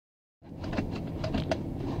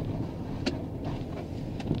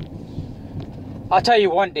I'll tell you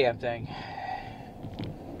one damn thing.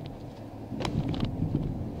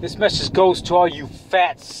 This message goes to all you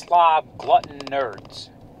fat slob glutton nerds.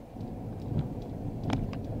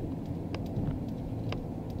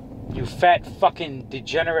 You fat fucking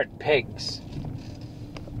degenerate pigs.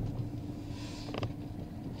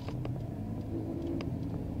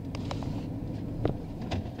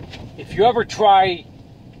 If you ever try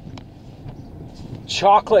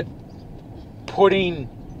chocolate pudding,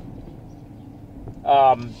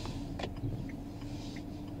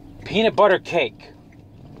 peanut butter cake,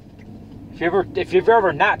 if you've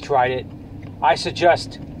ever not tried it, I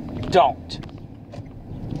suggest don't.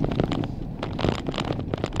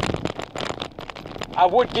 I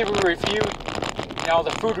would give a review. You know,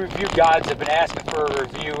 the food review gods have been asking for a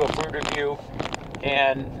food review,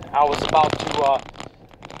 and I was about to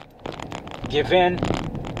give in.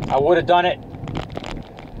 I would have done it,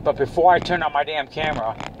 but before I turned on my damn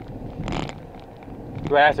camera,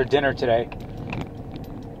 right after dinner today,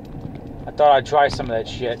 I thought I'd try some of that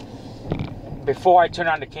shit. Before I turned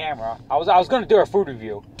on the camera, I was going to do a food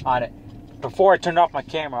review on it. Before I turned off my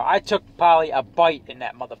camera, I took probably a bite in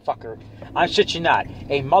that motherfucker. I shit you not,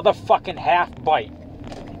 a motherfucking half bite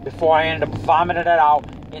before I ended up vomiting it out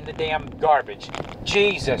in the damn garbage.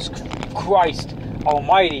 Jesus Christ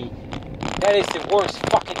Almighty, that is the worst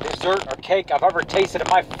fucking dessert or cake I've ever tasted in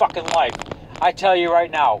my fucking life. I tell you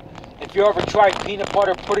right now, if you ever tried peanut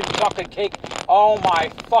butter pudding chocolate cake, oh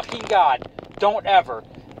my fucking God, don't ever.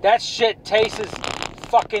 That shit tastes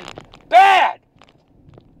fucking bad.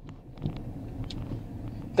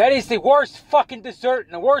 That is the worst fucking dessert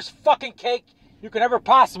and the worst fucking cake you can ever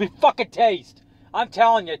possibly fucking taste. I'm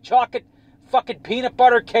telling you, chocolate fucking peanut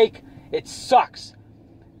butter cake, it sucks.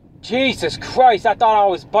 Jesus Christ, I thought I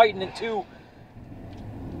was biting into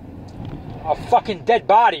a fucking dead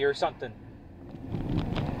body or something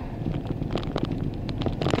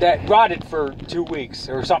that rotted for 2 weeks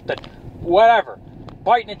or something. Whatever.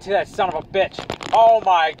 Biting into that son of a bitch. Oh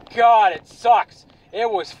my God, it sucks. It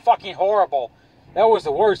was fucking horrible. That was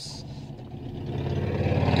the worst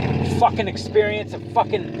fucking experience of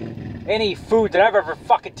fucking any food that I've ever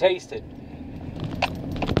fucking tasted.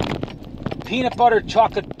 Peanut butter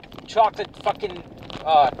chocolate fucking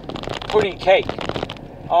pudding cake.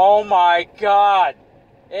 Oh my God.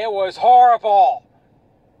 It was horrible.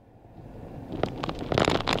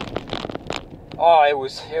 Oh, it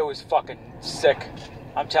was fucking sick.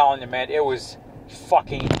 I'm telling you, man, it was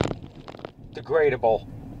fucking degradable.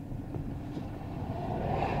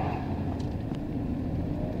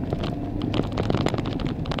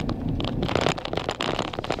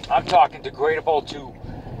 I'm talking degradable to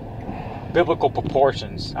biblical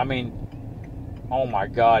proportions. I mean, oh my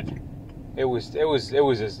God, it was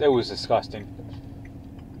disgusting.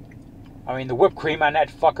 I mean, the whipped cream on that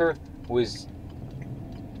fucker was.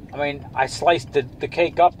 I mean, I sliced the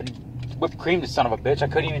cake up and whipped cream, the son of a bitch. I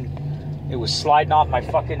couldn't even. It was sliding off my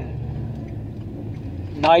fucking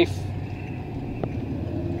knife.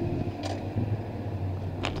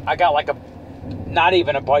 I got like not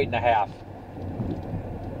even a bite and a half.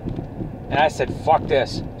 And I said, fuck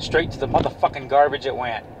this. Straight to the motherfucking garbage it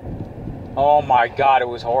went. Oh my God, it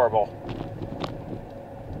was horrible.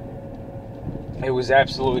 It was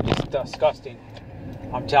absolutely disgusting.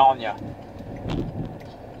 I'm telling you.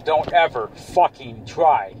 Don't ever fucking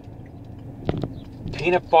try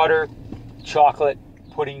peanut butter chocolate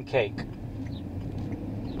pudding cake.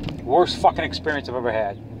 Worst fucking experience I've ever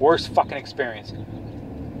had. Worst fucking experience.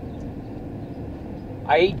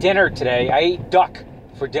 I ate dinner today. I ate duck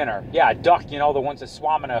for dinner. Yeah, duck, you know, the ones that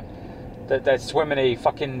swim in a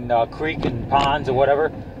fucking creek and ponds or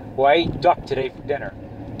whatever. Well, I ate duck today for dinner.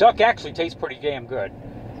 Duck actually tastes pretty damn good.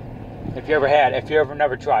 If you ever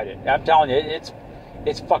never tried it. I'm telling you,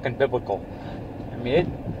 it's fucking biblical. I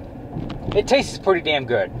mean, it tastes pretty damn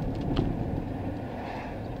good.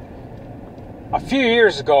 A few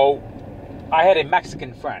years ago, I had a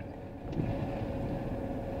Mexican friend.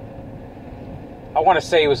 I want to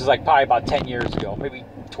say it was like probably about 10 years ago, maybe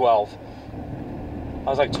 12. I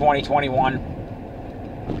was like 20, 21.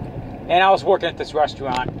 And I was working at this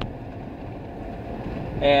restaurant.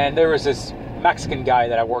 And there was this Mexican guy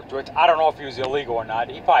that I worked with. I don't know if he was illegal or not.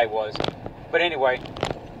 He probably was. But anyway,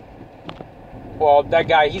 well, that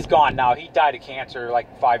guy, he's gone now. He died of cancer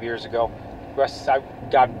like 5 years ago.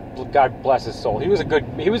 God bless his soul. He was a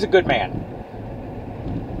good man.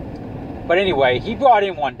 But anyway, he brought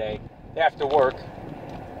in one day after work.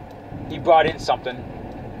 He brought in something.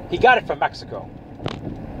 He got it from Mexico.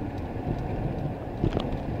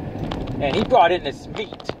 And he brought in this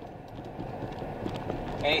meat.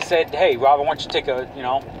 And he said, hey, Rob, I want you to take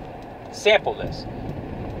sample this.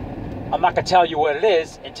 I'm not going to tell you what it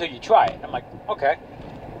is until you try it. I'm like, okay.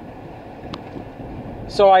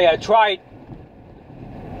 So I tried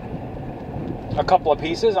a couple of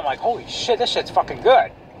pieces. I'm like, holy shit, this shit's fucking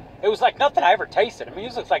good. It was like nothing I ever tasted. I mean,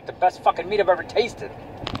 this looks like the best fucking meat I've ever tasted.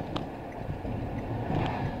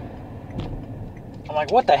 I'm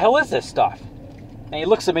like, what the hell is this stuff? And he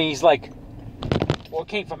looks at me, he's like, well, it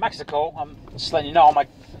came from Mexico. I'm just letting you know. I'm like,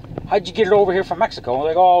 how'd you get it over here from Mexico? I'm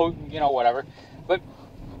like, oh, you know, whatever. But,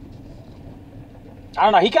 I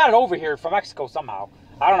don't know, he got it over here from Mexico somehow.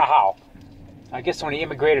 I don't know how. I guess when he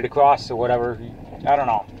immigrated across or whatever, I don't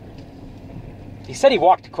know. He said he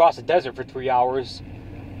walked across the desert for 3 hours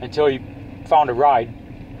until he found a ride.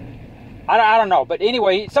 I don't know, but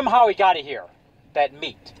anyway, somehow he got it here, that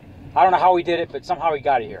meat. I don't know how he did it, but somehow he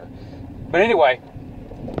got it here. But anyway,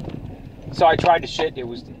 so I tried the shit. It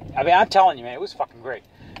was, I mean, I'm telling you, man, it was fucking great.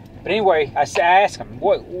 But anyway, I asked him,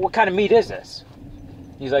 what kind of meat is this?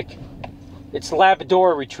 He's like, it's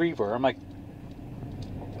Labrador Retriever. I'm like,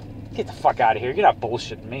 get the fuck out of here. You're not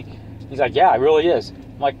bullshitting me. He's like, yeah, it really is.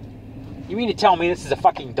 I'm like, you mean to tell me this is a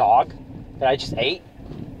fucking dog that I just ate?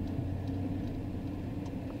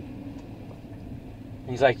 And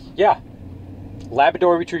he's like, yeah,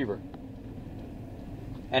 Labrador Retriever.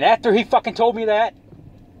 And after he fucking told me that,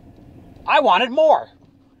 I wanted more.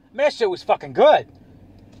 I mean, that shit was fucking good.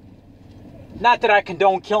 Not that I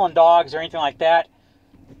condone killing dogs or anything like that.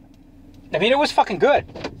 I mean, it was fucking good.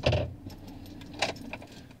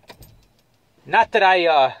 Not that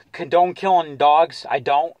I condone killing dogs. I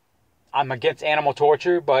don't. I'm against animal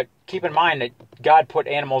torture, but keep in mind that God put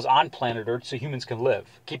animals on planet Earth so humans can live.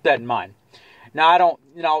 Keep that in mind. Now, I don't,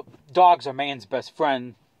 you know, dogs are man's best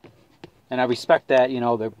friend, and I respect that. You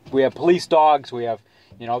know, we have police dogs. We have,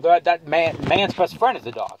 you know, that man's best friend is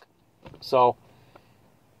a dog. So,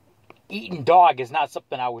 eating dog is not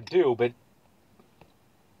something I would do, but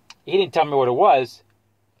he didn't tell me what it was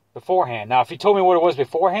beforehand. Now, if he told me what it was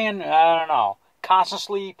beforehand, I don't know.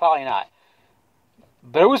 Consciously, probably not.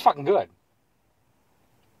 But it was fucking good.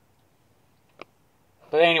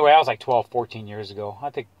 But anyway, I was like 12, 14 years ago. I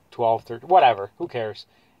think 12, 13, whatever. Who cares?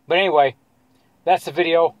 But anyway, that's the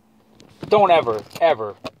video. Don't ever,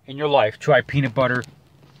 ever in your life try peanut butter,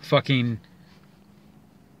 fucking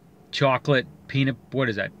chocolate, peanut, what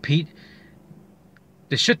is that?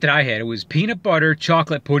 The shit that I had, it was peanut butter,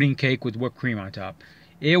 chocolate pudding cake with whipped cream on top.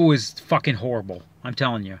 It was fucking horrible. I'm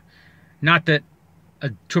telling you. Not that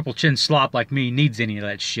a triple chin slop like me needs any of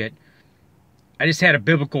that shit. I just had a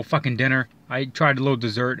biblical fucking dinner. I tried a little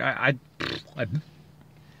dessert. I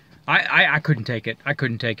couldn't take it. I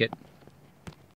couldn't take it.